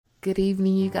Good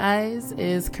evening, you guys.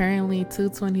 It's currently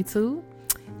 2:22,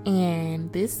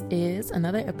 and this is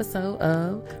another episode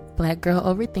of Black Girl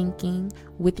Overthinking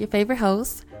with your favorite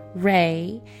host,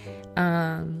 Ray.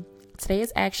 Today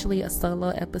is actually a solo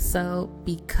episode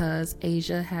because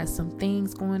Asia has some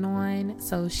things going on,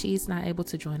 so she's not able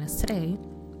to join us today.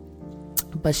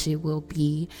 But she will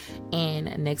be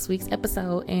in next week's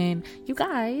episode. And you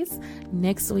guys,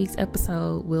 next week's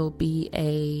episode will be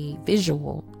a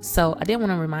visual. So I did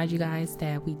want to remind you guys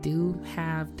that we do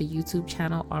have the YouTube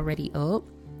channel already up.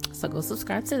 So go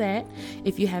subscribe to that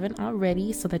if you haven't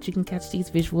already, so that you can catch these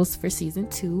visuals for season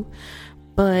 2.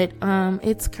 But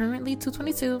it's currently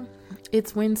 2:22.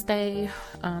 It's Wednesday,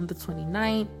 the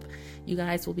 29th. You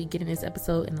guys will be getting this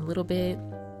episode in a little bit.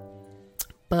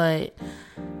 But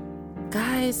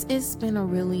guys, it's been a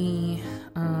really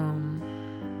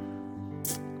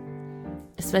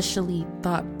especially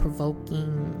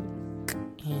thought-provoking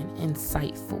and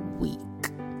insightful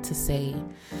week, to say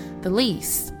the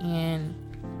least. And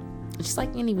just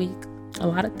like any week, a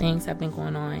lot of things have been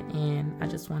going on, and I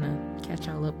just want to catch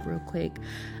y'all up real quick.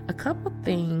 A couple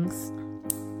things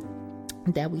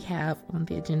that we have on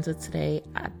the agenda today.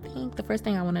 I think the first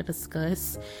thing I want to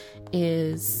discuss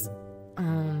is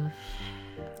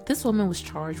this woman was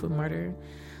charged with murder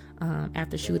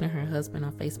after shooting her husband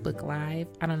on Facebook Live.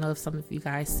 I don't know if some of you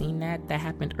guys seen that. That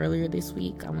happened earlier this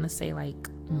week. I want to say like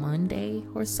Monday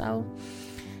or so.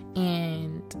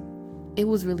 And it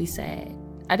was really sad.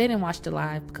 I didn't watch the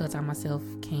live because I myself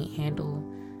can't handle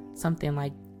something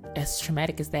like as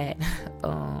traumatic as that.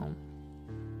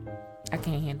 I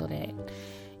can't handle that.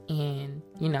 And,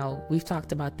 you know, we've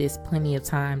talked about this plenty of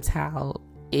times, how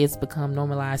it's become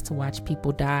normalized to watch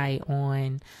people die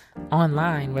online,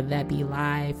 whether that be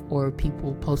live or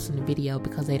people posting a video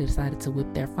because they decided to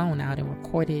whip their phone out and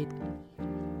record it.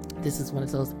 This is one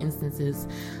of those instances.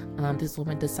 This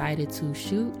woman decided to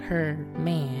shoot her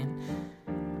man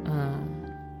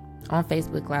on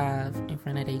Facebook Live in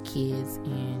front of their kids,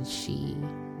 and she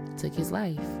took his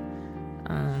life.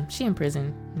 She in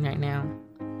prison right now.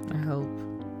 I hope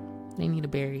they need to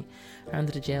bury her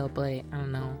under the jail, but I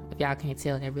don't know. If y'all can't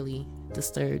tell, that really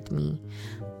disturbed me.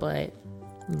 But,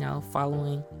 you know,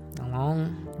 following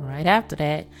along right after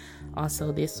that,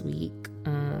 also this week,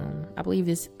 I believe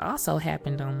this also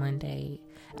happened on Monday.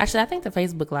 Actually, I think the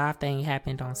Facebook Live thing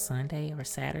happened on Sunday or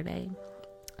Saturday,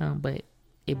 but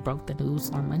it broke the news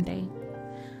on Monday.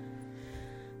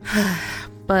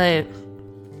 But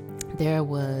there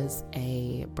was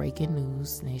a breaking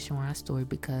news nationwide story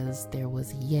because there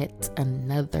was yet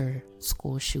another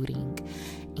school shooting,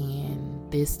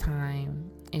 and this time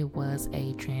it was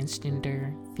a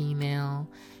transgender female,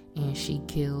 and she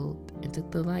killed and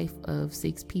took the life of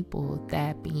 6 people,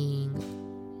 that being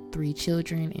 3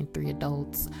 children and 3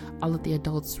 adults. All of the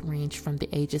adults range from the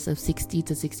ages of 60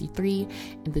 to 63,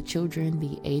 and the children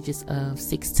the ages of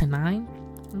 6 to 9,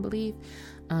 I believe.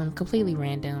 Completely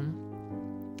random.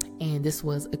 And this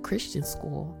was a Christian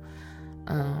school,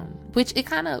 which it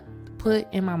kind of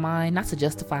put in my mind, not to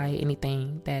justify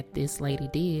anything that this lady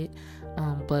did,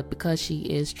 but because she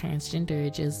is transgender,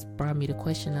 it just brought me the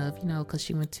question of, you know, because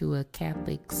she went to a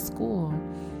Catholic school,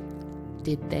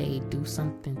 did they do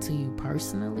something to you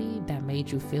personally that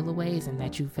made you feel a ways, and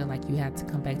that you feel like you had to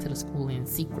come back to the school and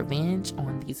seek revenge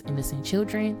on these innocent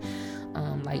children?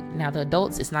 Like, now the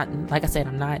adults, it's not, like I said,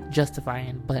 I'm not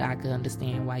justifying, but I could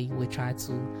understand why you would try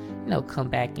to, you know, come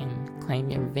back and claim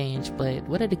your revenge. But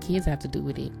what do the kids have to do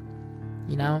with it?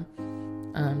 You know,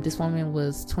 this woman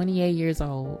was 28 years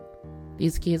old.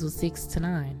 These kids were 6 to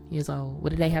 9 years old.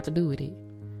 What did they have to do with it?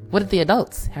 What did the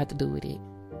adults have to do with it?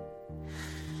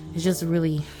 It's just a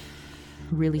really,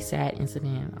 really sad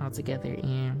incident altogether,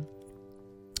 and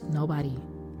nobody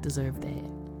deserved that.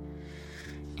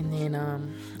 And then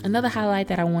another highlight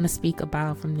that I want to speak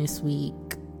about from this week,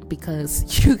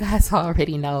 because you guys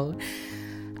already know,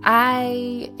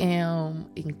 I am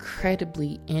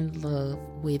incredibly in love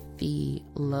with the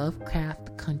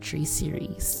Lovecraft Country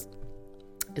series.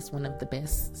 It's one of the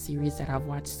best series that I've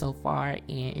watched so far,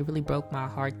 and it really broke my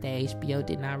heart that HBO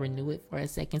did not renew it for a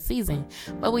second season.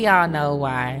 But we all know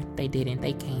why they didn't.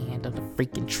 They can't handle the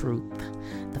freaking truth,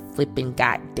 the flipping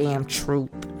goddamn truth.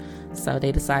 So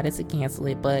they decided to cancel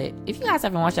it. But if you guys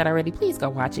haven't watched that already, please go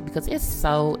watch it, because it's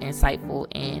so insightful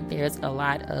and there's a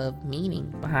lot of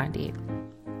meaning behind it.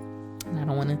 And I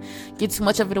don't want to give too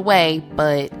much of it away,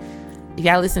 but if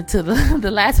y'all listen to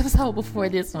the last episode before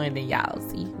this one, then y'all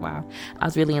see, wow, I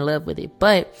was really in love with it.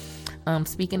 But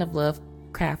speaking of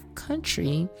Lovecraft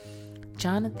Country,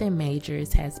 Jonathan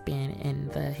Majors has been in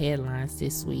the headlines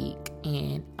this week,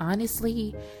 and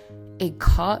honestly, it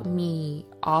caught me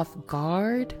off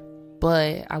guard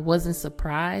but I wasn't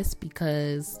surprised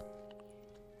because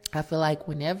I feel like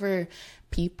whenever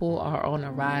people are on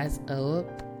a rise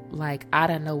up, like out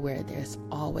of nowhere, there's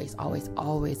always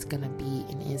gonna be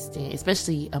an instant,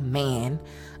 especially a man,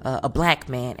 a black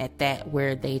man at that,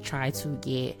 where they try to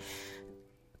get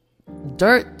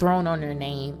dirt thrown on their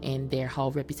name and their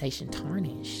whole reputation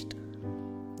tarnished.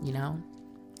 You know,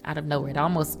 out of nowhere, it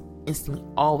almost instantly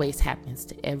always happens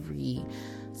to every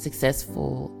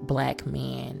successful black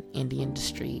man in the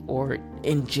industry or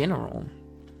in general.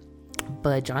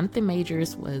 But Jonathan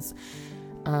Majors was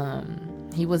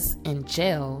he was in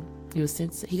jail.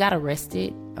 He got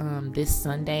arrested this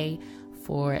Sunday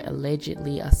for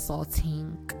allegedly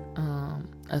assaulting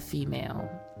a female.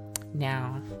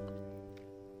 Now,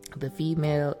 the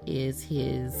female is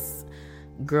his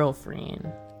girlfriend,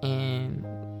 and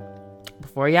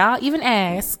before y'all even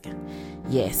ask,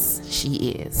 yes,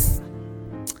 she is.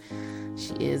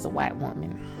 She is a white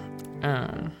woman.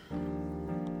 I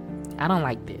don't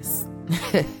like this.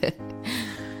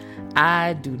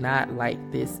 I do not like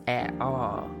this at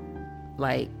all.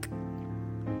 Like,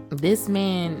 this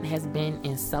man has been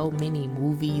in so many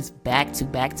movies back to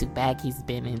back to back. He's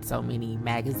been in so many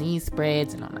magazine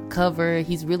spreads and on the cover.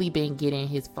 He's really been getting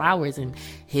his flowers and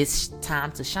his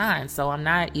time to shine. So I'm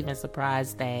not even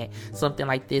surprised that something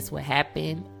like this would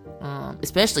happen,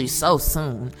 especially so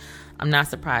soon. I'm not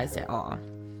surprised at all.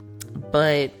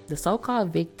 But the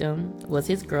so-called victim was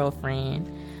his girlfriend,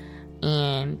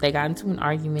 and they got into an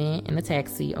argument in a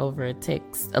taxi over a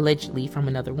text allegedly from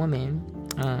another woman.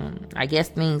 I guess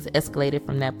things escalated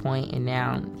from that point, and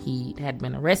now he had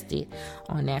been arrested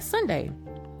on that Sunday.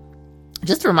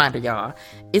 Just a reminder, y'all,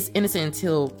 it's innocent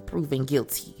until proven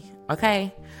guilty,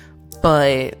 okay?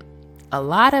 But a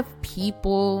lot of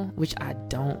people, which I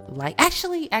don't like,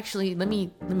 actually, let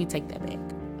me take that back.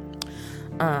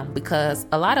 Because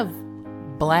a lot of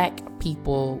black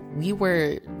people, we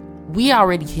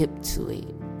already hip to it.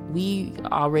 We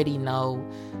already know,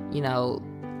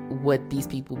 what these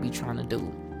people be trying to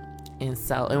do. And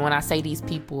when I say these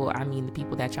people, I mean the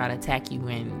people that try to attack you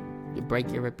and break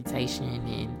your reputation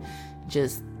and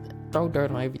just throw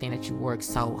dirt on everything that you work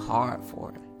so hard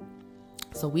for.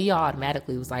 So we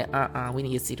automatically was like, we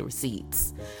need to see the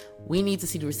receipts. We need to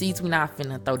see the receipts. We're not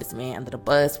finna throw this man under the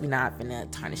bus. We're not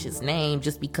finna tarnish his name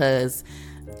just because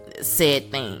said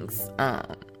things.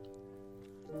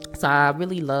 So I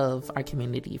really love our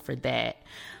community for that.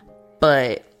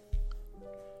 But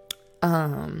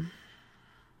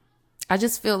I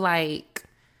just feel like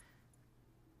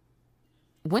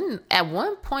at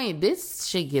one point this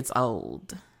shit gets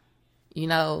old,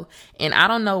 and I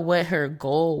don't know what her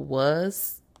goal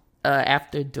was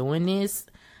after doing this,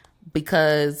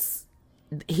 because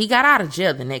he got out of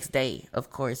jail the next day.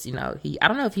 Of course, I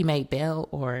don't know if he made bail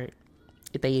or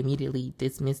if they immediately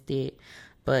dismissed it,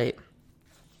 but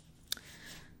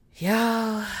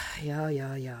y'all.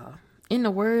 In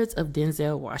the words of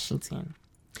Denzel Washington,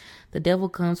 the devil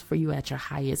comes for you at your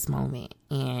highest moment.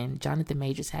 And Jonathan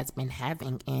Majors has been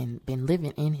having and been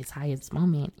living in his highest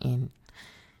moment. And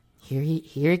here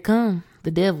it come,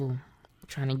 the devil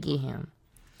trying to get him.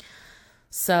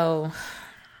 So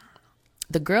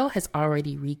the girl has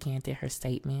already recanted her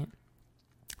statement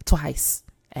twice,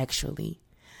 actually.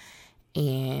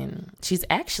 And she's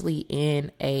actually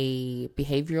in a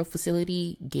behavioral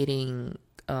facility getting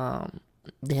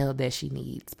the help that she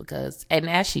needs, and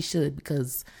as she should,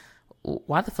 because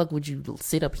why the fuck would you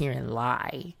sit up here and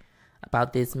lie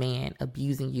about this man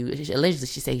abusing you? Allegedly,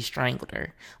 she said he strangled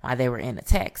her while they were in a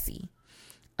taxi.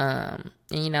 And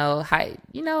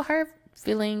her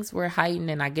feelings were heightened,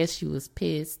 and I guess she was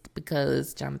pissed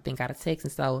because Jonathan got a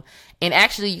text. And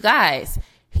actually, you guys,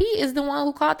 he is the one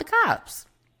who called the cops.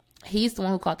 He's the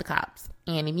one who called the cops.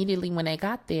 And immediately when they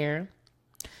got there,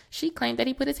 she claimed that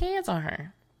he put his hands on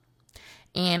her.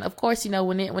 And of course,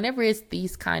 whenever it's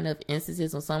these kind of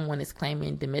instances when someone is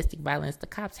claiming domestic violence, the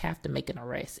cops have to make an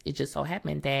arrest. It just so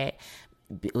happened that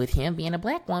with him being a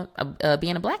black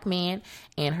man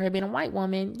and her being a white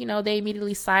woman, they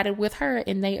immediately sided with her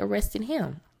and they arrested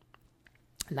him.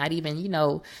 Not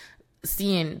even,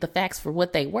 seeing the facts for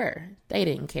what they were. They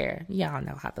didn't care. Y'all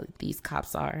know how these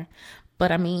cops are.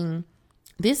 But I mean,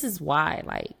 this is why,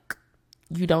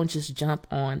 you don't just jump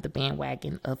on the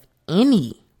bandwagon of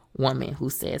any woman who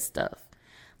says stuff.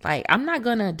 I'm not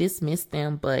gonna dismiss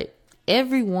them, but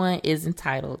everyone is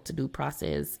entitled to due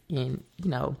process, and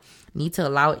need to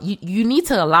allow you need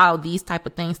to allow these type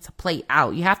of things to play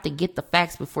out. You have to get the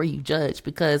facts before you judge,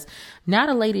 because now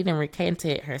the lady then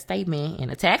recanted her statement, and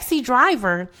the taxi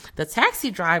driver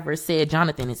said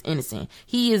Jonathan is innocent.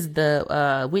 He is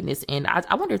the witness, and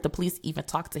I wonder if the police even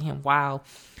talked to him while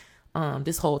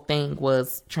this whole thing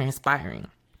was transpiring.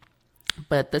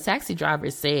 But the taxi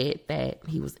driver said that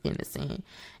he was innocent,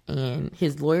 and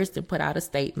his lawyers did put out a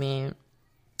statement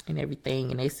and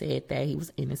everything, and they said that he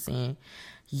was innocent.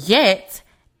 Yet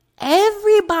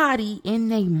everybody in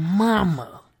their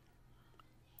mama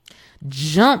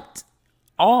jumped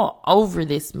all over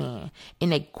this man,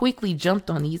 and they quickly jumped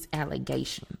on these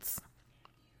allegations.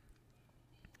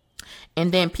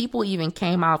 And then people even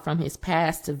came out from his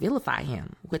past to vilify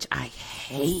him, which I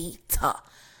hate.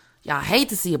 Y'all hate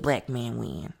to see a black man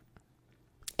win.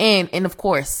 And of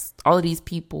course, all of these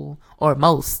people, or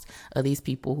most of these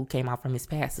people who came out from his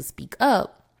past to speak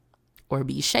up or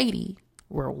be shady,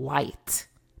 were white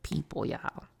people,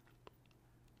 y'all.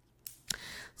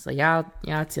 So y'all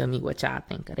tell me what y'all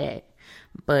think of that.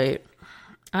 But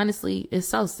honestly, it's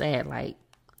so sad. Like,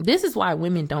 this is why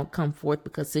women don't come forth,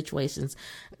 because situations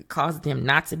cause them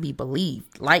not to be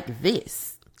believed, like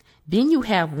this. Then you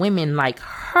have women like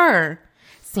her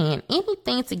saying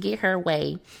anything to get her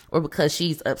way, or because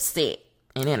she's upset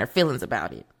and in her feelings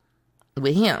about it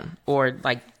with him, or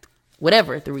like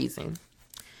whatever the reason.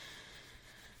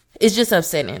 It's just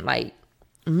upsetting. Like,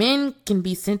 men can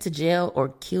be sent to jail or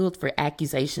killed for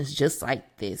accusations just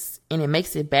like this, and it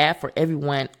makes it bad for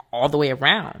everyone all the way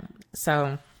around.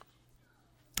 So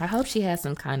I hope she has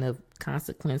some kind of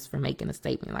consequence for making a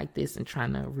statement like this and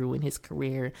trying to ruin his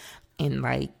career, and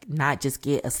like not just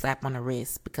get a slap on the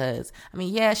wrist. Because I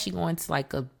mean, yeah, she going to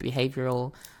like a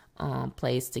behavioral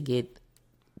place to get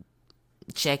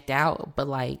checked out, but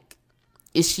like,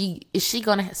 is she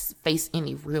gonna face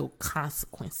any real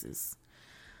consequences?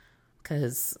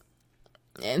 Because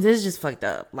this is just fucked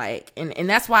up. Like, and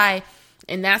that's why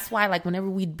like whenever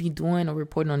we'd be doing or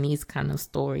reporting on these kind of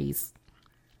stories,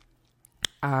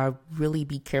 really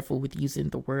be careful with using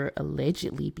the word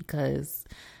allegedly, because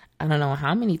I don't know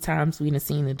how many times we've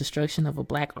seen the destruction of a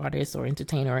black artist or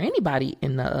entertainer or anybody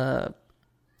in the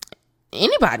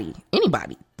anybody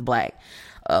black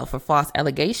for false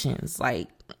allegations. Like,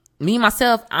 me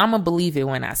myself, I'm gonna believe it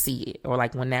when I see it, or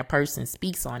like when that person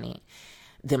speaks on it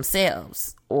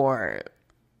themselves or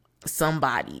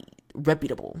somebody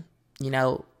reputable,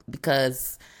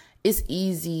 because it's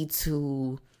easy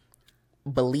to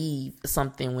believe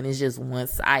something when it's just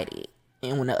one-sided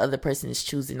and when the other person is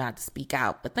choosing not to speak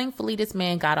out. But thankfully, this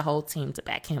man got a whole team to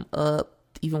back him up,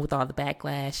 even with all the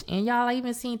backlash. And y'all, I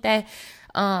even seen that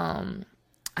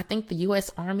I think the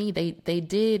U.S. Army, they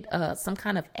did some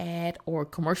kind of ad or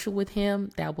commercial with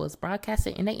him that was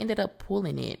broadcasted, and they ended up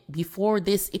pulling it before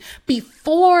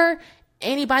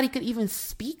anybody could even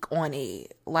speak on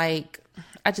it. Like,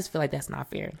 I just feel like that's not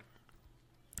fair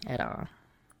at all.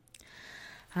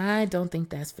 I don't think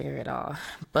that's fair at all.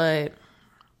 But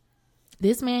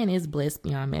this man is blessed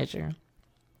beyond measure.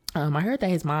 I heard that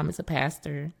his mom is a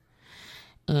pastor,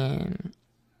 and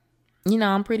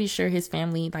I'm pretty sure his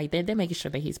family, like, they're making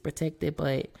sure that he's protected.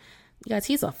 But you guys,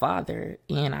 he's a father,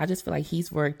 and I just feel like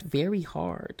he's worked very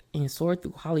hard and soared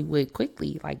through Hollywood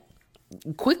quickly, like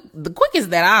the quickest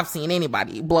that I've seen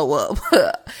anybody blow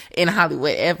up in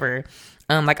Hollywood ever.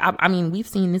 I mean, we've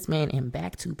seen this man in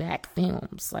back-to-back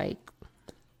films. Like,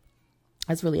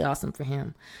 that's really awesome for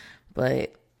him.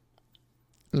 But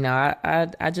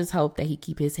I just hope that he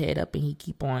keep his head up and he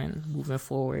keep on moving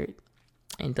forward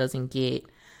and doesn't get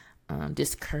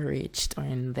discouraged,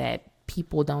 and that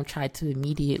people don't try to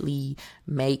immediately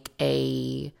make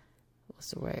a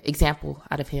example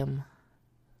out of him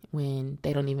when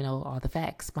they don't even know all the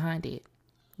facts behind it.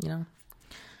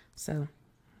 So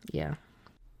yeah,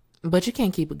 but you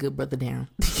can't keep a good brother down.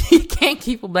 You can't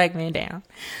keep a black man down.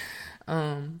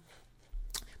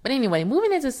 But anyway,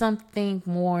 moving into something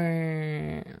more,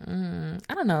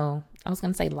 I don't know. I was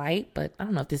going to say light, but I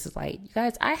don't know if this is light. You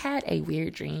guys, I had a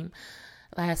weird dream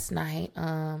last night.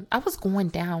 I was going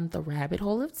down the rabbit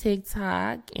hole of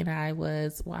TikTok, and I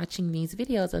was watching these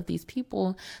videos of these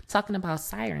people talking about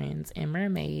sirens and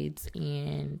mermaids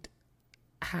and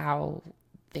how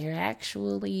they're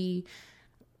actually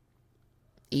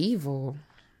evil.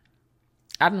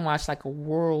 I didn't watch like a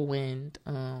whirlwind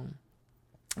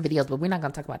videos, but we're not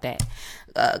gonna talk about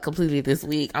that completely this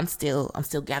week. I'm still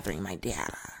gathering my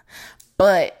data.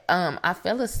 But I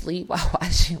fell asleep while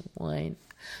watching one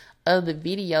of the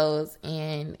videos,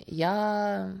 and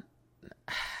y'all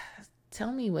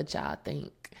tell me what y'all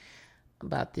think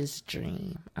about this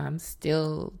dream. I'm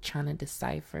still trying to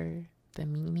decipher the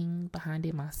meaning behind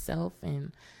it myself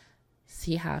and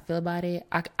see how I feel about it.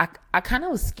 I kind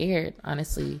of was scared,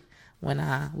 honestly, when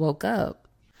I woke up.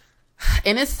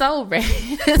 And it's so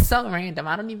it's so random.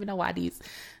 I don't even know why these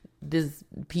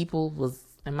people was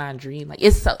in my dream. Like,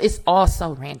 it's all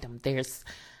so random. There's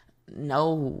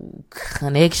no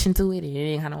connection to it in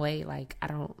any kind of way. Like, I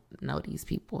don't know these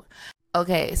people.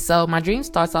 Okay, so my dream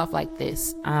starts off like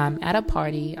this. I'm at a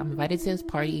party. I'm invited to this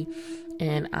party,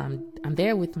 and I'm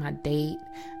there with my date.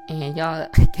 And y'all,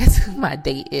 guess who my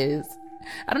date is?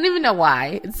 I don't even know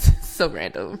why. It's so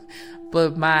random.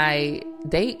 But my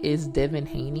date is Devin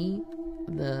Haney,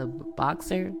 the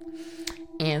boxer.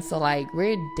 And so, like,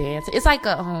 we're dancing. It's like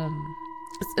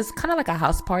it's kind of like a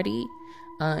house party.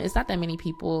 It's not that many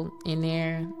people in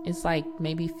there. It's like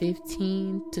maybe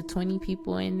 15 to 20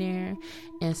 people in there.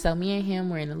 And so me and him,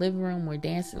 we're in the living room, we're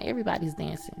dancing. Everybody's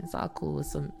dancing. It's all cool.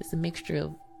 It's a mixture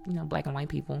of, black and white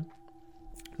people.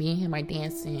 Me and him are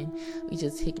dancing. We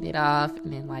just hitting it off.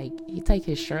 And then, like, he take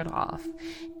his shirt off.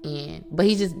 But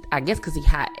he just, I guess because he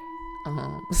hot.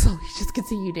 So he just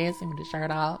continue dancing with the shirt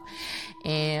off.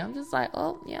 And I'm just like,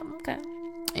 oh, yeah, okay.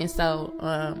 And so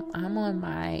I'm on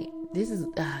my, this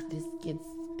gets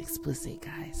explicit,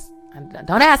 guys.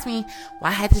 Don't ask me why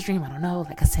I had this dream. I don't know.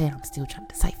 Like I said, I'm still trying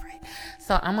to decipher it.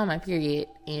 So I'm on my period,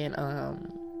 and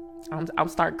I'm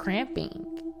start cramping.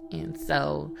 And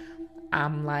so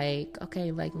I'm like,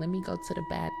 okay, like, let me go to the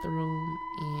bathroom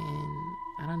and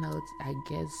I don't know, I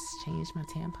guess change my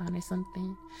tampon or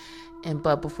something.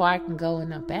 But before I can go in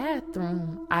the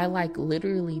bathroom, I like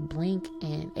literally blink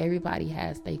and everybody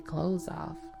has their clothes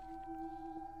off.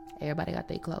 Everybody got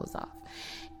their clothes off,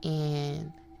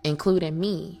 and including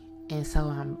me. And so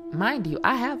mind you,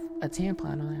 I have a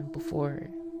tampon on before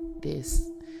this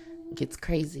gets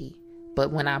crazy.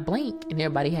 But when I blink and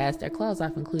everybody has their clothes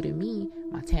off, including me,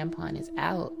 my tampon is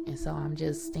out. And so I'm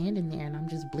just standing there and I'm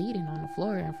just bleeding on the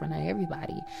floor in front of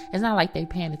everybody. It's not like they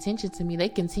paying attention to me. They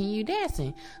continue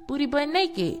dancing, booty butt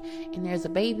naked. And there's a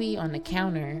baby on the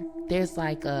counter. There's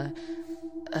like I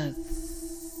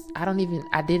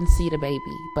didn't see the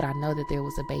baby, but I know that there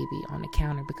was a baby on the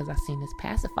counter because I seen this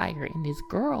pacifier. And this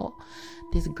girl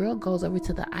goes over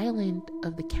to the island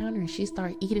of the counter and she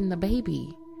started eating the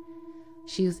baby.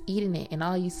 She was eating it, and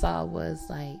all you saw was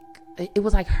like, it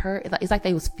was like her, it's like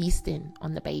they was feasting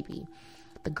on the baby,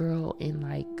 the girl and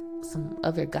like some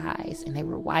other guys, and they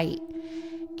were white,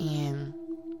 and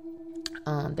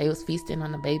they was feasting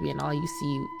on the baby, and all you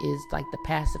see is like the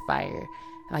pacifier.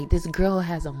 Like, this girl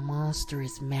has a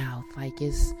monstrous mouth. Like,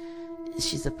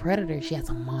 she's a predator. She has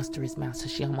a monstrous mouth, so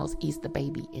she almost eats the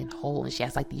baby in whole, and she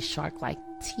has like these shark-like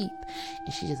teeth,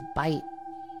 and she just bite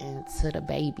into the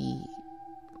baby.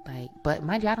 Like, but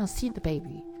mind you, I don't see the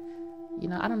baby.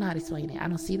 I don't know how to explain it. I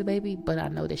don't see the baby, but I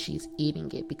know that she's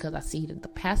eating it because I see that the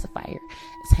pacifier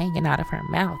is hanging out of her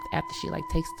mouth after she like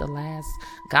takes the last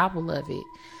gobble of it.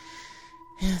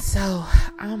 And so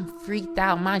I'm freaked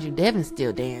out. Mind you, Devin's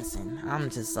still dancing.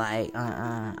 I'm just like,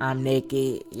 I'm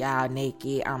naked. Y'all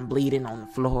naked. I'm bleeding on the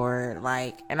floor.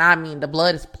 Like, and I mean, the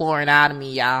blood is pouring out of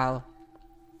me, y'all.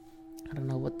 I don't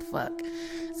know what the fuck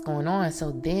is going on. So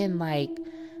then, like,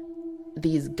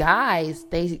 these guys,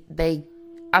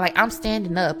 I'm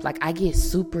standing up, like, I get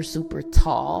super, super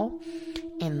tall,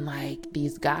 and like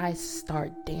these guys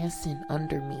start dancing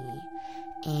under me,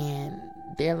 and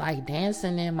they're like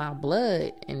dancing in my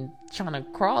blood and trying to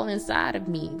crawl inside of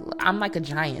me. I'm like a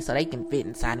giant, so they can fit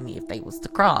inside of me if they was to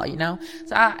crawl,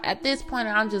 So at this point,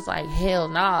 I'm just like, hell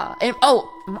nah. And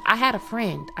I had a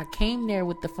friend. I came there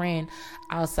with the friend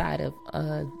outside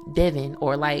of Devin,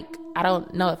 or like, I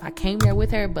don't know if I came there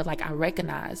with her, but like I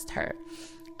recognized her,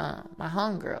 my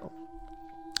homegirl.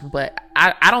 But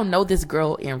I don't know this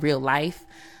girl in real life,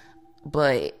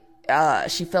 but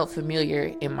she felt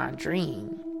familiar in my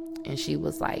dream. And she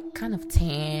was like kind of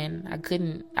tan.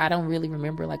 I don't really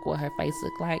remember like what her face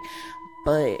looked like.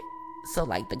 But so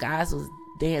like the guys was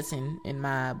dancing in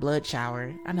my blood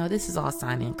shower. I know this is all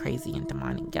sounding crazy and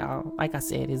demonic, y'all. Like I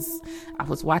said, I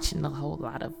was watching a whole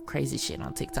lot of crazy shit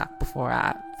on TikTok before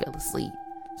I fell asleep.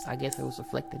 So I guess it was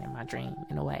reflected in my dream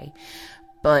in a way.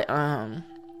 But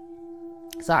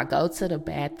so I go to the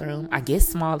bathroom. I get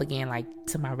small again, like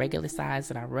to my regular size,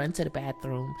 and I run to the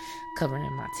bathroom,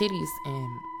 covering my titties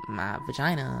and my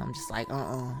vagina. I'm just like,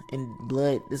 and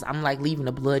blood. I'm like leaving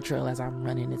a blood trail as I'm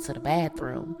running into the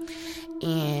bathroom.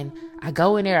 And I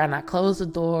go in there and I close the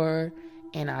door,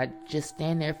 and I just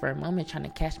stand there for a moment trying to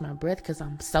catch my breath because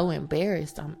I'm so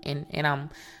embarrassed. I'm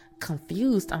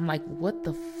confused. I'm like, what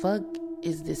the fuck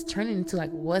is this turning into?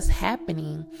 Like, what's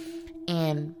happening?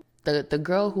 And the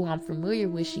girl who I'm familiar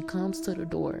with, she comes to the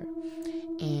door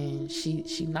and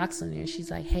she knocks on there.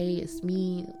 She's like, hey, it's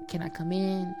me. Can I come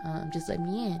in? Just let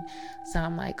me in. So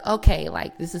I'm like, okay,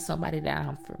 like this is somebody that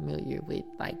I'm familiar with.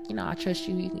 Like, I trust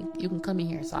you. You can come in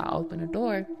here. So I open the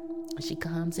door and she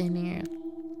comes in there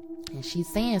and she's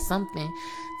saying something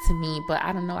to me, but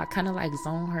I don't know, I kind of like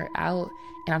zone her out,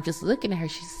 and I'm just looking at her.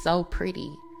 She's so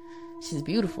pretty, she's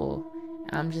beautiful.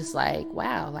 I'm just like,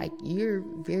 wow, like, you're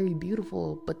very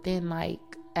beautiful. But then, like,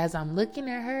 as I'm looking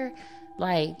at her,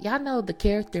 like, y'all know the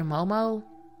character Momo?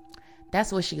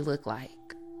 That's what she looked like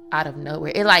out of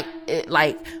nowhere.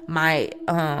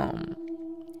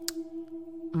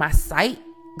 My sight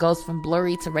goes from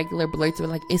blurry to regular, blurry to,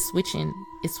 like, it's switching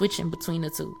between the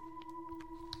two.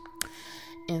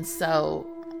 And so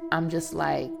I'm just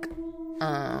like,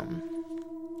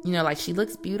 like, she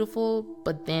looks beautiful,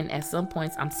 but then at some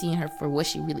points I'm seeing her for what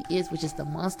she really is, which is the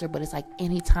monster. But it's like,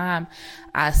 anytime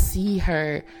I see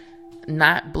her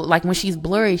not like, when she's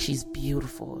blurry, she's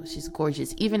beautiful, she's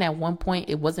gorgeous. Even at one point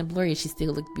it wasn't blurry, she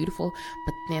still looked beautiful.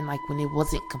 But then, like, when it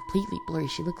wasn't completely blurry,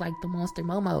 she looked like the monster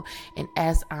Momo. And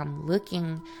as I'm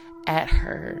looking at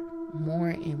her more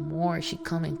and more, she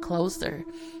coming closer,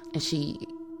 and she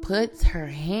puts her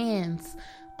hands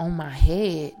on my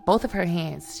head, both of her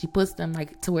hands. She puts them,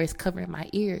 like, to where it's covering my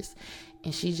ears,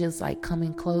 and she's just, like,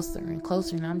 coming closer and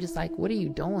closer. And I'm just like, what are you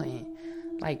doing?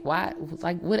 Like, why?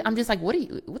 Like, what? I'm just like, what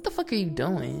the fuck are you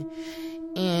doing?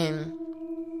 And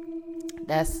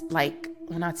that's, like,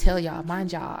 when I tell y'all,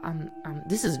 mind y'all, I'm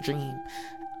this is a dream.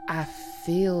 I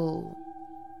feel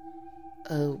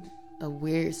a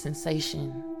weird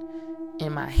sensation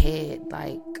in my head.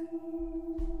 Like,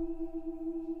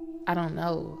 I don't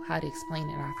know how to explain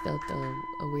it. I felt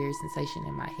a weird sensation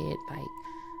in my head, like,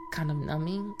 kind of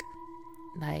numbing.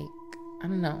 Like, I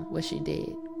don't know what she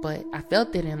did, but I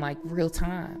felt it in, like, real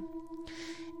time.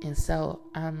 And so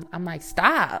I'm like,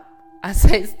 stop. I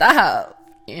said stop,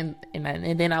 and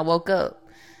then I woke up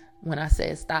when I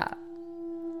said stop,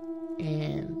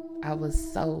 and I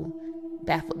was so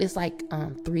baffled. It's like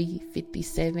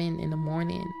 3:57 in the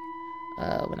morning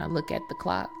when I look at the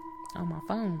clock on my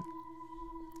phone.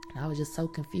 And I was just so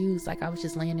confused. Like, I was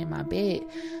just laying in my bed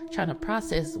trying to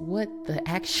process what the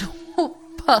actual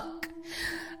fuck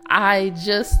I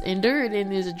just endured in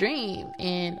this dream.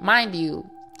 And mind you,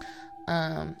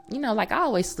 like, I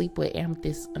always sleep with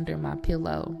amethyst under my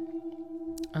pillow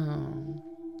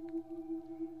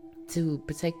to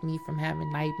protect me from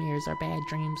having nightmares or bad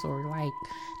dreams, or, like,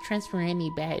 transfer any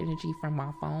bad energy from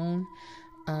my phone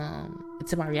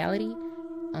to my reality.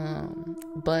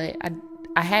 But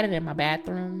I had it in my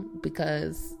bathroom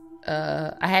because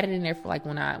I had it in there for, like,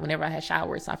 whenever I had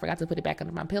showered, so I forgot to put it back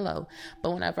under my pillow.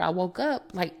 But whenever I woke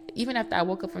up, like, even after I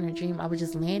woke up from the dream, I was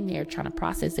just laying there trying to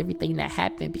process everything that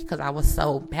happened, because I was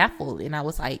so baffled. And I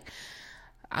was like,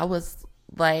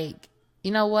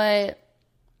 you know what?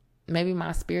 Maybe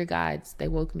my spirit guides, they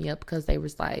woke me up because they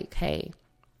was like, hey,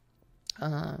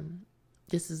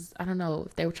 this is, I don't know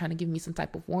if they were trying to give me some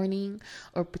type of warning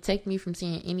or protect me from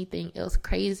seeing anything else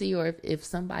crazy, or if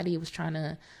somebody was trying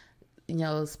to,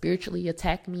 spiritually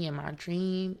attack me in my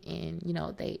dream, and,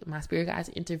 my spirit guides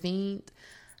intervened.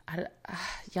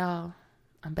 Y'all,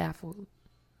 I'm baffled.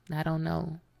 I don't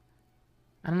know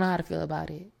how to feel about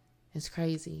it. It's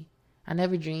crazy. I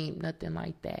never dreamed nothing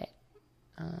like that.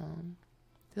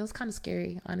 It was kind of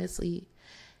scary, honestly.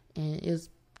 And it was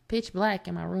pitch black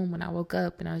in my room when I woke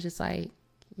up, and I was just like,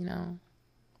 I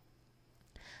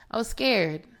was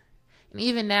scared. And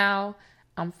even now,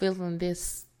 I'm feeling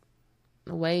this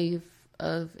wave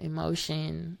of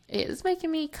emotion. It's making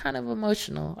me kind of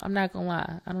emotional. I'm not gonna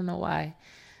lie. I don't know why.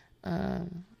 But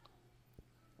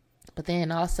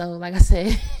then also, like I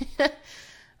said,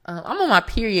 I'm on my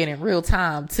period in real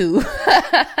time too.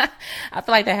 I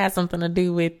feel like that has something to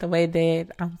do with the way that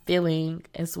I'm feeling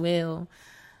as well.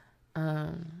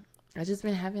 I just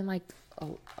been having, like,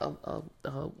 a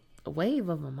wave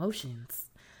of emotions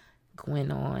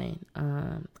going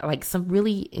on, like some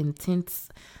really intense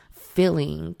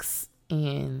feelings,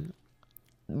 and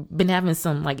been having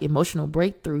some, like, emotional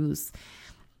breakthroughs.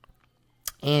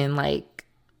 And, like,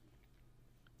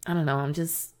 I don't know, I'm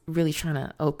just really trying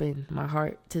to open my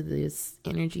heart to this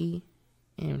energy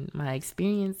and my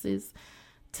experiences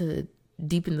to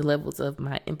deepen the levels of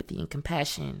my empathy and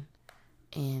compassion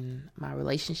in my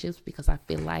relationships, because I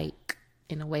feel like,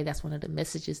 in a way, that's one of the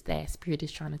messages that Spirit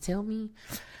is trying to tell me.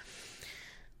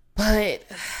 But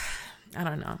I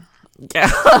don't know.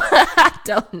 I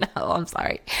don't know. I'm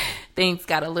sorry. Things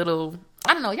got a little,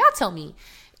 I don't know. Y'all tell me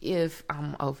if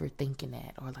I'm overthinking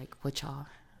that, or, like, what y'all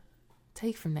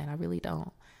take from that. I really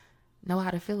don't know how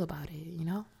to feel about it,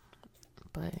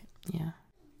 But yeah.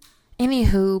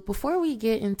 Anywho, before we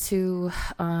get into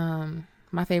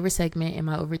my favorite segment, am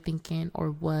I overthinking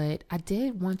or what, I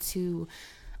did want to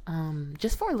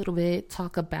just for a little bit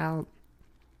talk about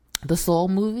the Soul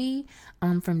movie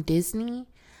from Disney.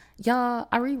 Y'all,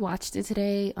 I rewatched it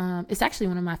today. It's actually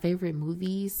one of my favorite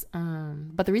movies.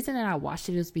 But the reason that I watched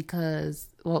it is because,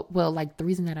 like the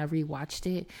reason that I rewatched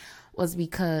it was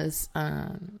because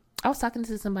I was talking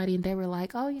to somebody and they were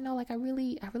like, "Oh, like I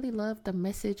really love the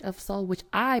message of Soul," which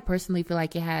I personally feel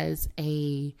like it has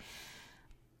a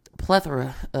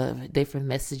plethora of different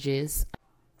messages.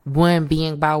 One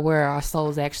being about where our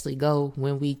souls actually go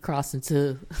when we cross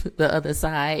into the other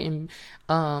side, and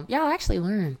y'all actually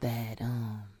learned that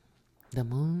the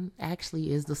moon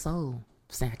actually is the soul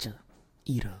snatcher,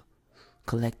 eater,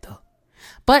 collector.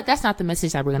 But that's not the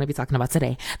message that we're going to be talking about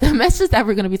today. The message that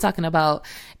we're going to be talking about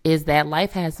is that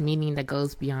life has meaning that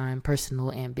goes beyond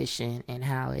personal ambition, and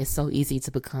how it's so easy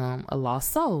to become a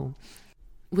lost soul,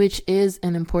 which is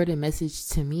an important message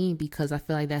to me because I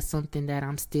feel like that's something that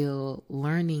I'm still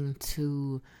learning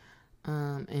to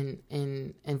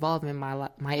and involve in my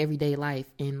everyday life,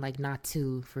 and like not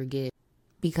to forget,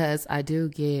 because I do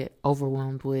get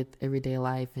overwhelmed with everyday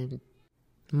life and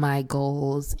my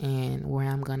goals and where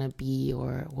I'm gonna be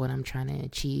or what I'm trying to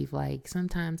achieve. Like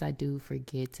sometimes I do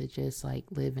forget to just like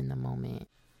live in the moment.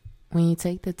 When you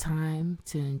take the time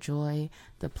to enjoy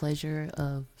the pleasure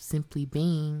of simply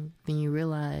being, then you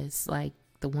realize like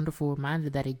the wonderful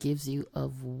reminder that it gives you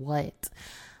of what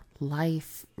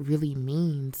life really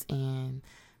means and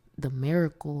the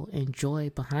miracle and joy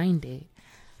behind it.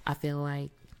 I feel like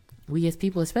we as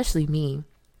people, especially me,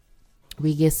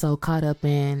 we get so caught up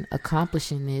in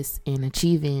accomplishing this and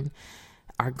achieving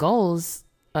our goals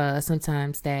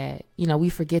sometimes that we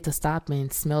forget to stop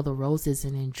and smell the roses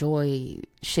and enjoy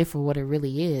shit for what it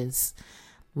really is.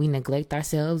 We neglect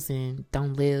ourselves and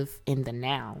don't live in the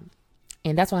now,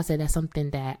 and that's why I said that's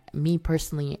something that me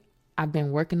personally I've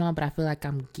been working on, but I feel like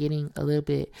I'm getting a little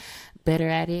bit better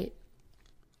at it.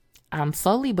 I'm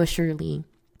slowly but surely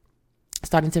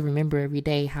starting to remember every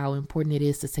day how important it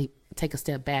is to take a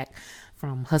step back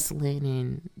from hustling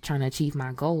and trying to achieve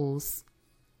my goals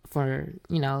for,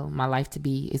 my life to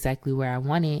be exactly where I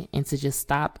want it, and to just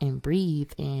stop and breathe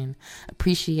and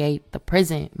appreciate the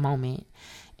present moment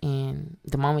and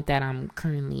the moment that I'm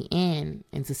currently in,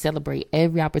 and to celebrate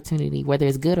every opportunity, whether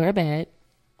it's good or bad,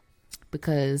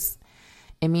 because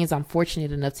it means I'm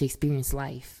fortunate enough to experience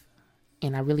life.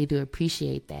 And I really do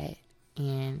appreciate that.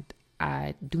 And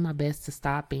I do my best to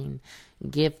stop and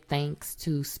give thanks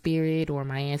to spirit or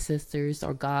my ancestors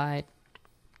or God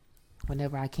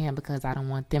whenever I can, because I don't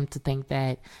want them to think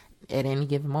that at any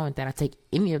given moment that I take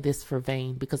any of this for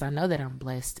vain, because I know that I'm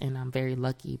blessed and I'm very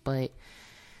lucky. But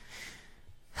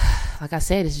like I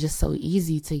said, it's just so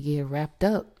easy to get wrapped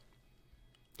up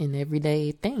in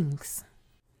everyday things,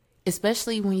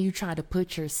 especially when you try to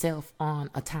put yourself on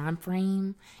a time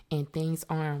frame and things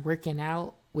aren't working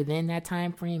out within that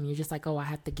time frame. You're just like, oh, I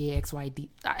have to get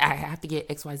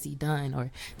XYZ done,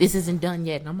 or this isn't done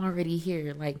yet and I'm already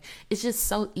here. Like, it's just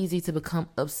so easy to become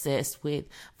obsessed with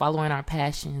following our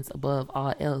passions above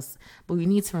all else. But we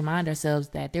need to remind ourselves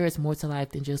that there is more to life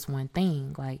than just one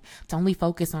thing. Like, to only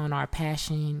focus on our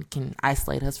passion can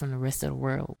isolate us from the rest of the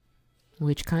world,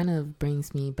 which kind of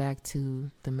brings me back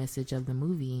to the message of the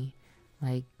movie.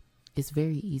 Like, it's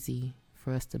very easy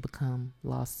for us to become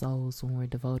lost souls when we're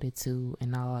devoted to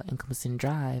an all-encompassing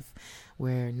drive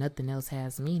where nothing else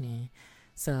has meaning.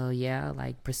 So yeah,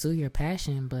 like, pursue your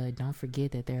passion, but don't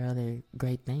forget that there are other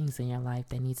great things in your life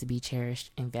that need to be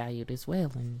cherished and valued as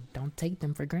well, and don't take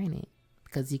them for granted,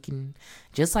 because you can,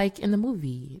 just like in the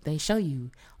movie, they show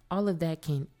you all of that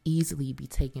can easily be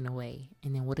taken away.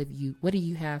 And then what do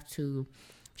you have to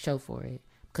show for it?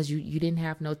 Because you didn't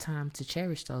have no time to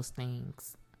cherish those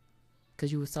things,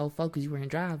 because you were so focused, you were in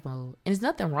drive mode. And there's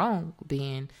nothing wrong with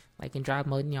being like in drive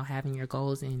mode, having your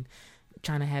goals and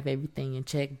trying to have everything in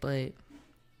check. But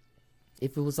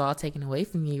if it was all taken away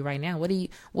from you right now,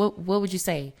 what would you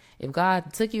say? If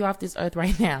God took you off this earth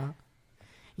right now,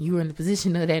 you were in the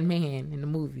position of that man in the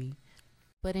movie.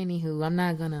 But anywho, I'm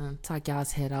not gonna talk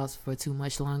y'all's head off for too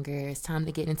much longer. It's time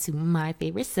to get into my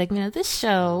favorite segment of the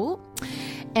show.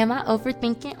 Am I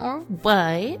overthinking or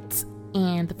what?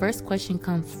 And the first question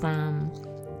comes from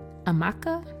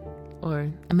Amaka.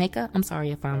 I'm sorry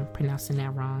if I'm pronouncing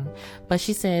that wrong. But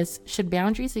she says, should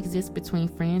boundaries exist between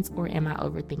friends, or am I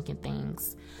overthinking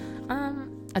things?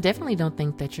 I definitely don't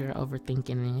think that you're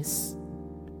overthinking this.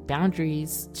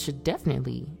 Boundaries should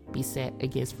definitely be set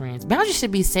against friends. Boundaries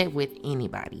should be set with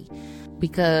anybody,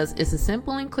 because it's a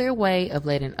simple and clear way of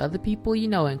letting other people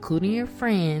including your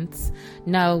friends,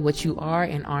 know what you are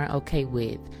and aren't okay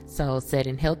with. So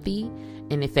setting healthy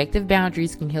and effective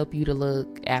boundaries can help you to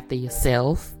look after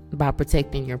yourself by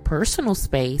protecting your personal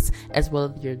space as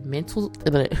well as your mental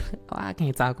I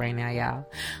can't talk right now, y'all.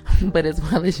 But as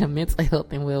well as your mental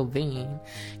health and well-being.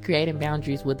 Creating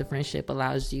boundaries with the friendship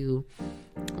allows you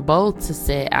both to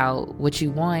set out what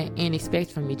you want and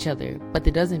expect from each other, but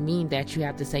that doesn't mean that you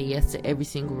have to say yes to every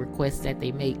single request that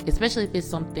they make, especially if it's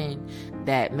something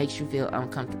that makes you feel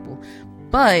uncomfortable.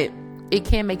 But it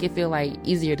can make it feel like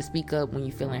easier to speak up when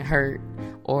you're feeling hurt,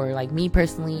 or like me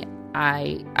personally,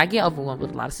 I get overwhelmed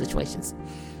with a lot of situations,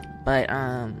 but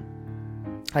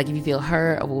like if you feel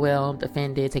hurt, overwhelmed,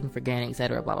 offended, taken for granted,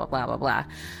 etc., blah blah blah blah blah.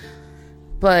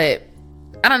 But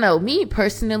I don't know, me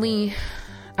personally,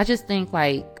 I just think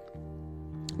like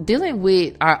dealing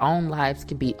with our own lives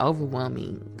can be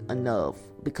overwhelming enough,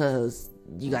 because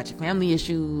you got your family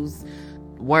issues,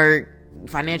 work,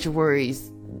 financial worries,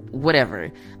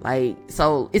 whatever. Like,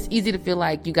 so it's easy to feel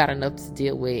like you got enough to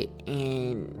deal with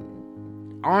and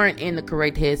aren't in the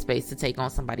correct headspace to take on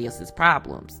somebody else's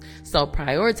problems. So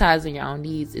prioritizing your own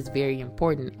needs is very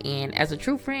important. And as a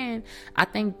true friend, I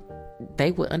think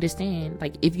they would understand,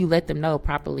 like, if you let them know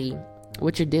properly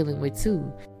what you're dealing with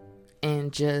too,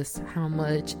 and just how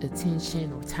much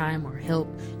attention or time or help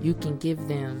you can give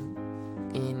them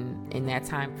in that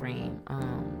time frame.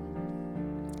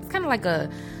 It's kind of like a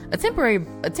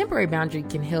temporary boundary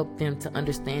can help them to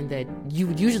understand that you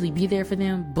would usually be there for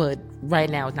them, but right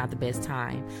now is not the best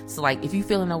time. So like if you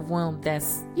feeling overwhelmed,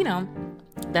 that's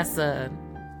a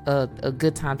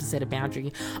good time to set a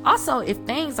boundary. Also, if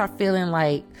things are feeling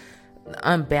like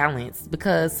unbalanced,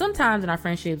 because sometimes in our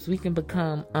friendships we can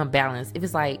become unbalanced. If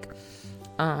it's like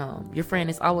your friend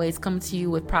is always coming to you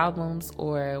with problems,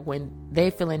 or when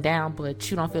they're feeling down but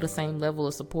you don't feel the same level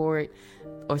of support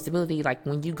or stability like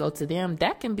when you go to them,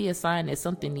 that can be a sign that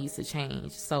something needs to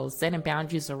change. So setting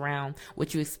boundaries around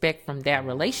what you expect from that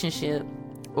relationship,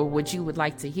 or what you would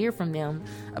like to hear from them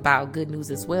about good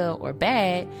news as well or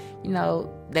bad,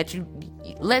 that you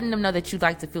letting them know that you'd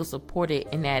like to feel supported,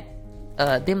 and that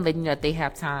them letting you know that they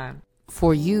have time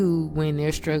for you when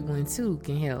they're struggling too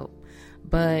can help.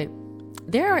 But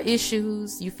there are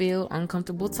issues you feel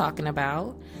uncomfortable talking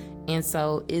about, and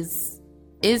so it's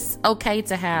okay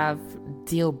to have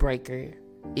deal breaker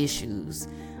issues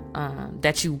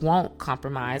that you won't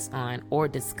compromise on or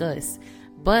discuss.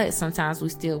 But sometimes we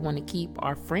still want to keep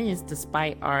our friends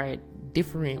despite our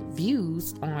different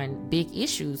views on big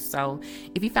issues. So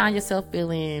if you find yourself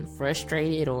feeling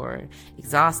frustrated or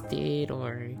exhausted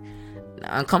or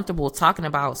uncomfortable talking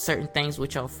about certain things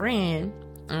with your friend,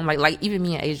 like even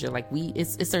me and Asia, like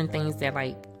it's certain things that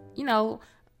like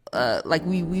like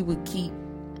we would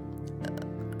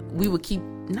keep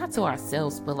not to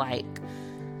ourselves, but like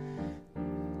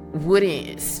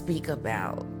wouldn't speak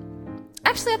about.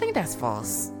 Actually, I think that's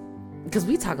false, because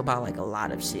we talk about like a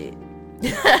lot of shit.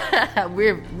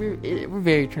 we're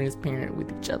very transparent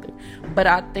with each other, but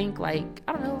I think like,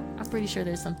 I don't know, I'm pretty sure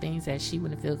there's some things that she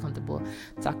wouldn't feel comfortable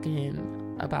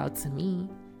talking about to me,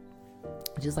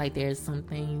 just like there's some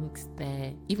things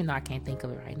that, even though I can't think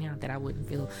of it right now, that I wouldn't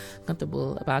feel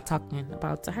comfortable about talking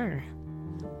about to her.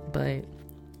 But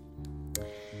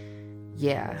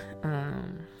yeah,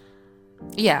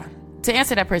 to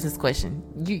answer that person's question,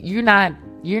 you're not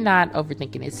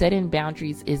overthinking it. Setting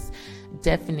boundaries is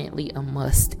definitely a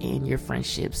must in your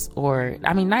friendships, or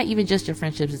I mean, not even just your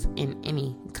friendships, in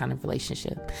any kind of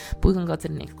relationship. But we're gonna go to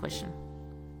the next question.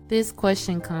 This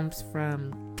question comes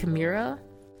from Kamira.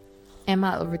 Am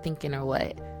I overthinking or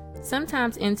what?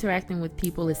 Sometimes interacting with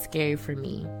people is scary for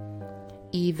me.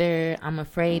 Either I'm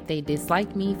afraid they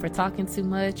dislike me for talking too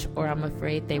much, or I'm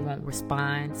afraid they won't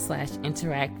respond /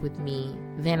 interact with me.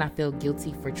 Then I feel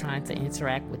guilty for trying to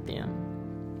interact with them.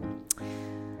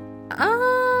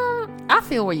 I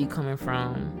feel where you're coming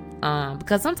from.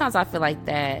 Because sometimes I feel like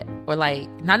that, or like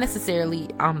not necessarily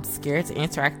I'm scared to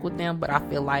interact with them, but I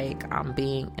feel like I'm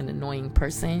being an annoying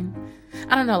person.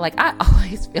 I don't know, like I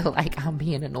always feel like I'm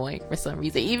being annoying for some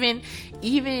reason, even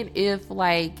if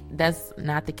like that's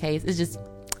not the case. It's just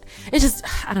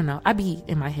I don't know, I be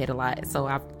in my head a lot, so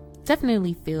I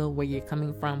definitely feel where you're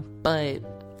coming from. But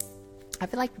I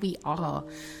feel like we all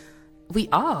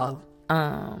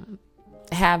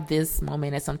have this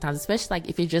moment at sometimes, especially like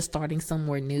if you're just starting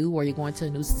somewhere new, or you're going to a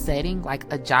new setting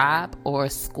like a job or a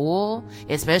school,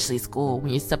 especially school,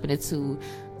 when you're stepping into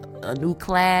a new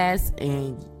class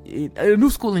and a new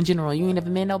school in general. You ain't never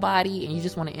met nobody and you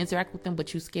just want to interact with them,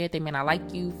 but you scared they may not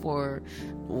like you for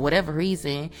whatever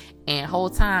reason. And whole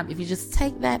time, if you just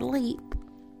take that leap,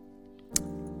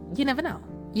 you never know.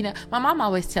 My mom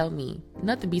always tell me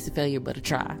nothing beats a failure but a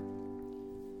try.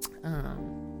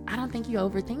 I don't think you're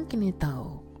overthinking it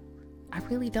though. I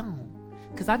really don't.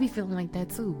 Because I be feeling like that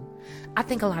too. I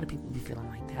think a lot of people be feeling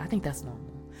like that. I think that's normal.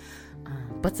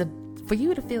 But for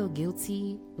you to feel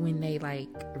guilty when they like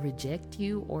reject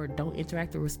you or don't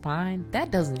interact or respond,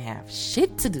 that doesn't have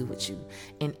shit to do with you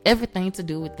and everything to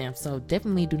do with them. So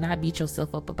definitely do not beat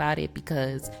yourself up about it,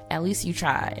 because at least you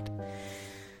tried.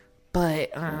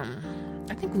 But I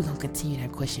think we're gonna continue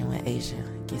that question when Asia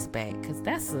gets back, because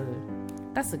that's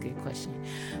a good question.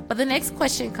 But the next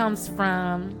question comes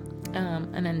from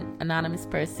an anonymous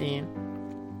person.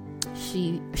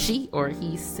 She or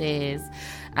he says,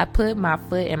 I put my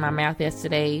foot in my mouth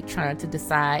yesterday trying to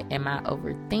decide, am I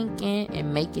overthinking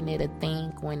and making it a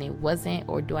thing when it wasn't,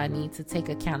 or do I need to take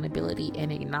accountability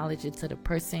and acknowledge it to the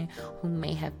person who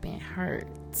may have been hurt?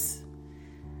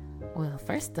 Well,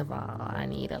 first of all, I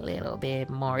need a little bit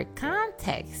more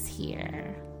context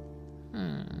here.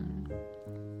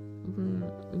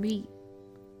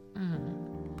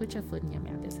 Put your foot in your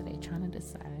mouth yesterday trying to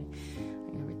decide,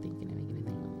 are you overthinking and making it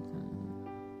a thing?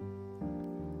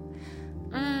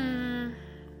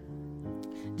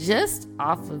 Just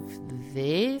off of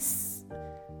this,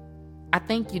 I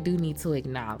think you do need to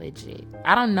acknowledge it.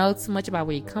 I don't know too much about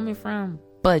where you're coming from,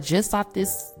 but just off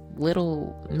this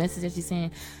little message that you're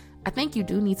saying, I think you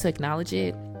do need to acknowledge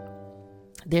it.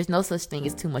 There's no such thing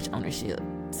as too much ownership,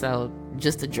 so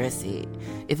just address it.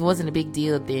 If it wasn't a big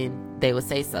deal, then they would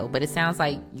say so, but it sounds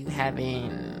like you having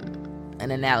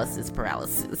an analysis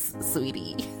paralysis,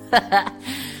 sweetie.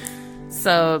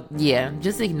 So yeah,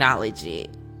 just acknowledge it.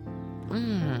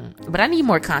 But I need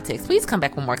more context. Please come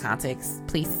back with more context,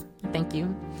 please. Thank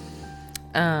you.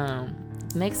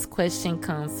 Next question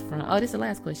comes from, this is the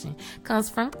last question, comes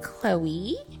from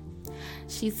Chloe.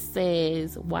 She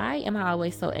says, why am I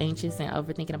always so anxious and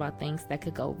overthinking about things that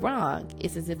could go wrong?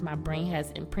 It's as if my brain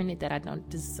has imprinted that I don't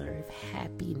deserve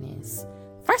happiness.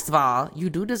 First of all, you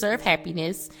do deserve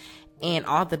happiness, and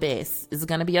all the best. It's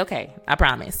gonna be okay, I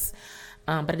promise.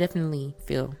 But I definitely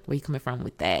feel where you're coming from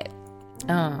with that.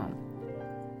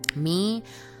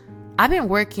 I've been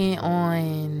working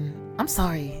on, I'm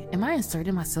sorry, am I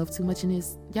inserting myself too much in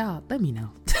this? Y'all, let me know.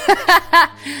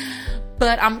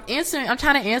 But I'm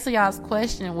trying to answer y'all's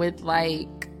question with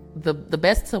like the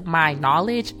best of my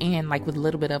knowledge and like with a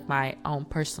little bit of my own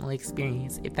personal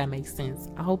experience, if that makes sense.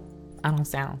 I hope I don't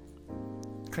sound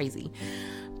crazy.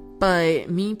 But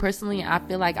me personally, I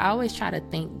feel like I always try to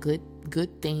think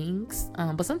good things.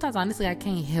 But sometimes honestly I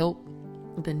can't help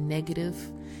the negative.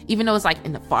 Even though it's like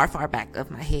in the far back of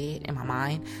my head and my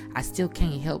mind, I still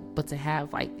can't help but to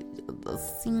have like a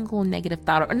single negative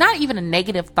thought, or not even a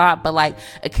negative thought, but like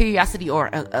a curiosity or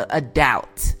a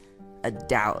doubt.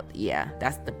 Yeah,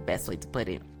 that's the best way to put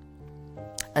it.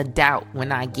 A doubt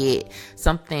when I get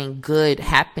something good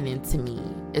happening to me.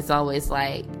 It's always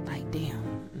like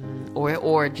damn,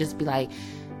 or just be like,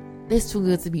 this too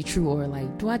good to be true, or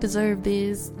like, do I deserve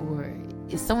this, or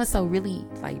is so-and-so really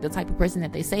like the type of person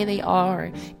that they say they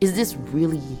are? Is this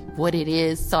really what it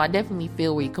is? So I definitely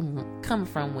feel where you come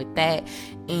from with that.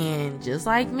 And just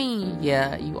like me,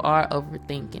 yeah, you are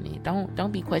overthinking it.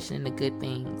 Don't be questioning the good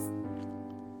things.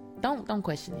 Don't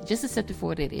question it. Just accept it for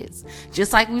what it is.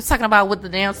 Just like we was talking about with the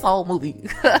damn Soul movie.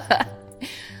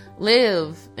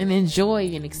 Live and enjoy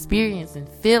and experience and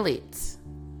feel it.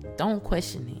 Don't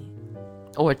question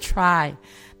it, or try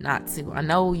not to. I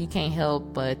know you can't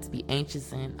help but to be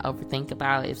anxious and overthink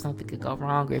about if something could go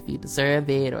wrong, or if you deserve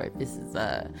it, or if this is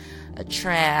a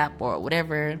trap or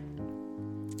whatever.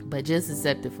 But just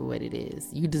accept it for what it is.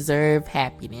 You deserve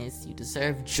happiness. You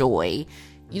deserve joy.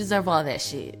 You deserve all that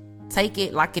shit. Take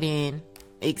it, lock it in,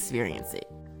 experience it.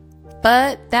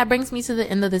 But that brings me to the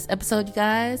end of this episode, you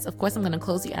guys. Of course, I'm going to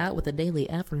close you out with a daily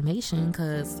affirmation,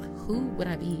 because who would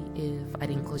I be if I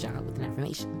didn't close you out with an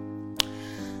affirmation?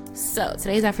 So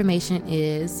today's affirmation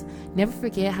is, never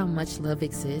forget how much love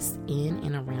exists in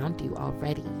and around you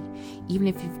already. Even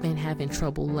if you've been having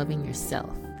trouble loving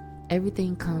yourself,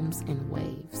 everything comes in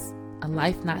waves. A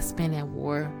life not spent at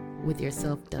war with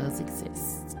yourself does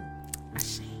exist.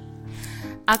 Ashe.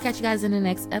 I'll catch you guys in the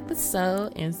next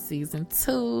episode in season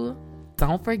 2.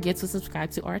 Don't forget to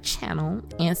subscribe to our channel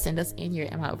and send us in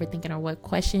your Am I Overthinking or What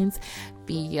questions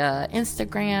via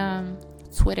Instagram,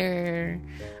 Twitter,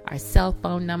 our cell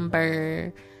phone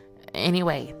number, any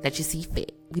way that you see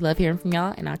fit. We love hearing from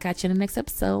y'all, and I'll catch you in the next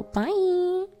episode. Bye.